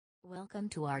Welcome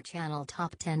to our channel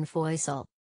Top 10 Foysal.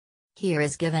 Here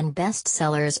is given best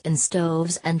sellers in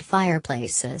stoves and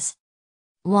fireplaces.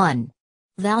 1.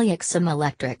 Valuxhome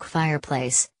electric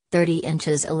fireplace, 30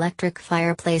 inches electric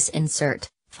fireplace insert,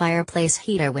 fireplace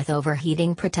heater with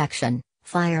overheating protection,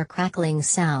 fire crackling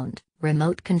sound,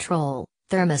 remote control,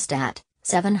 thermostat,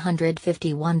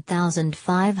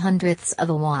 751,500ths of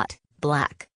a watt,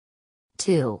 black.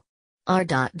 2.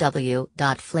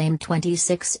 R.W.FLAME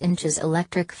 26 inches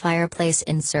electric fireplace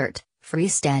insert,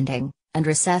 freestanding, and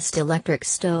recessed electric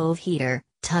stove heater,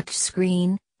 touch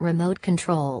screen, remote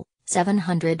control,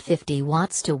 750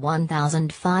 watts to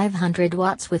 1500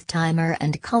 watts with timer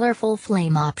and colorful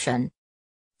flame option.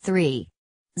 3.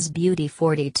 Xbeauty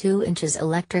 42 inches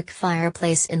electric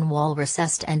fireplace in wall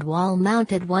recessed and wall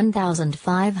mounted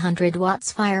 1500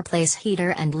 watts fireplace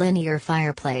heater and linear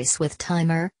fireplace with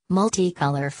timer,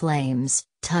 multicolor flames,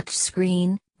 touch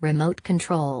screen, remote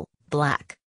control,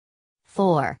 black.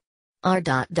 4.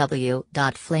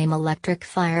 R.W.FLAME electric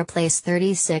fireplace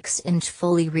 36-inch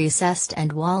fully recessed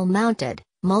and wall mounted,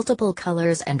 multiple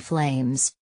colors and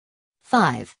flames.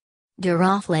 5.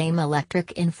 Duraflame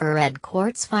electric infrared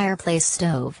quartz fireplace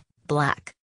stove,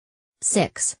 black.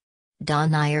 6.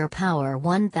 DONYER Power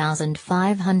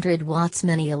 1500 watts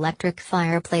mini electric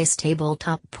fireplace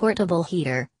tabletop portable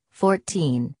heater,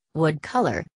 14, wood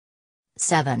color.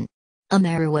 7.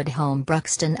 Overheating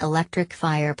Bruxton electric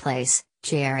fireplace,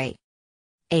 cherry.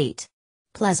 8.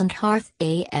 Pleasant Hearth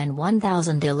AN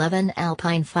 1011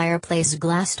 Alpine fireplace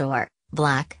glass door,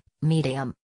 black,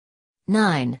 medium.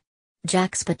 9.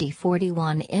 Xbeauty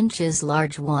 41 inches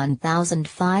large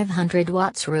 1500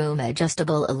 watts room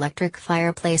adjustable electric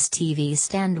fireplace TV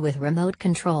stand with remote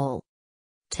control.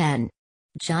 10.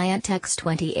 Giant X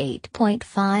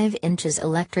 28.5 inches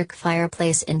electric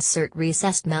fireplace insert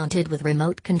recessed mounted with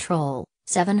remote control,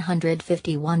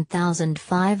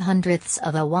 751,500ths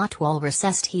of a watt wall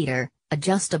recessed heater,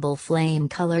 adjustable flame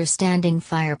color standing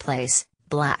fireplace,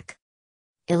 black.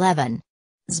 11.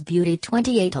 Xbeauty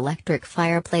 28 electric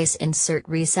fireplace insert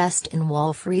recessed in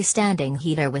wall freestanding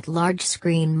heater with large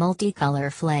screen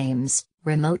multicolor flames,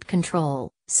 remote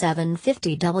control,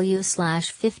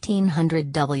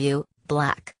 750W/1500W,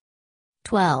 black.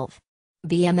 12.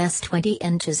 BMS 20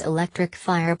 inches electric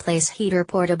fireplace heater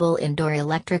portable indoor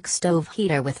electric stove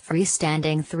heater with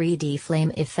freestanding 3D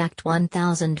flame effect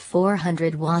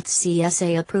 1400 watts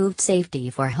CSA approved safety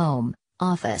for home,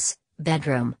 office,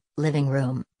 bedroom, living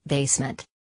room, basement.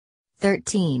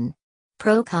 13.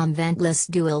 Procom ventless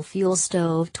dual fuel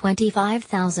stove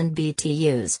 25,000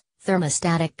 BTUs,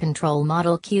 thermostatic control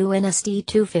model QNST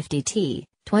 250T,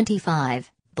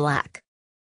 25, black.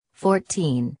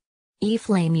 14.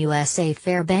 E-Flame USA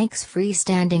Fairbanks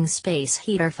freestanding space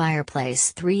heater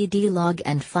fireplace 3D log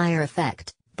and fire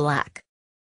effect, black.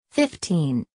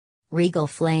 15. Regal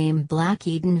Flame Black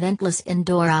Eden ventless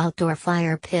indoor-outdoor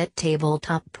fire pit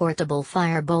tabletop portable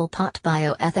fire bowl pot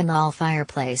bioethanol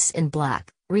fireplace in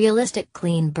black, realistic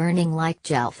clean burning like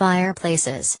gel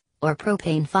fireplaces, or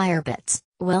propane fire pits.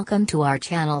 Welcome to our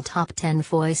channel Top 10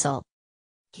 Foysal.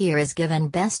 Here is given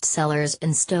best sellers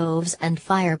in stoves and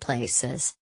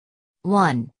fireplaces.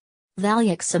 1.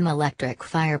 Valuxhome electric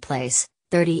fireplace,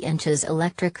 30 inches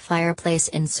electric fireplace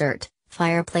insert,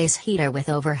 fireplace heater with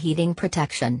overheating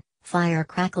protection, fire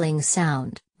crackling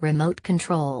sound, remote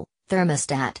control,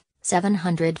 thermostat,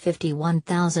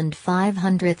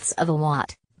 751,500ths of a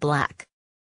watt, black.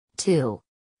 2.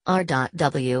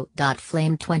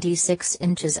 R.W.FLAME 26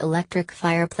 inches electric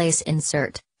fireplace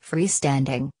insert,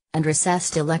 freestanding, and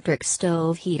recessed electric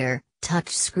stove heater, touch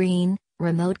screen,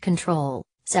 remote control,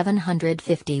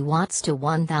 750 watts to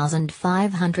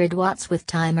 1500 watts with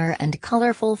timer and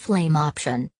colorful flame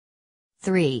option.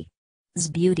 3.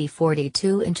 Xbeauty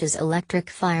 42 inches electric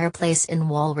fireplace in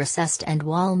wall recessed and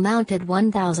wall mounted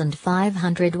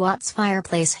 1500 watts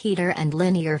fireplace heater and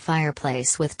linear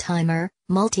fireplace with timer,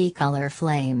 multicolor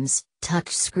flames, touch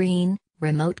screen,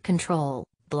 remote control,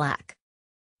 black.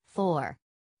 4.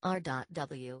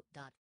 R.W.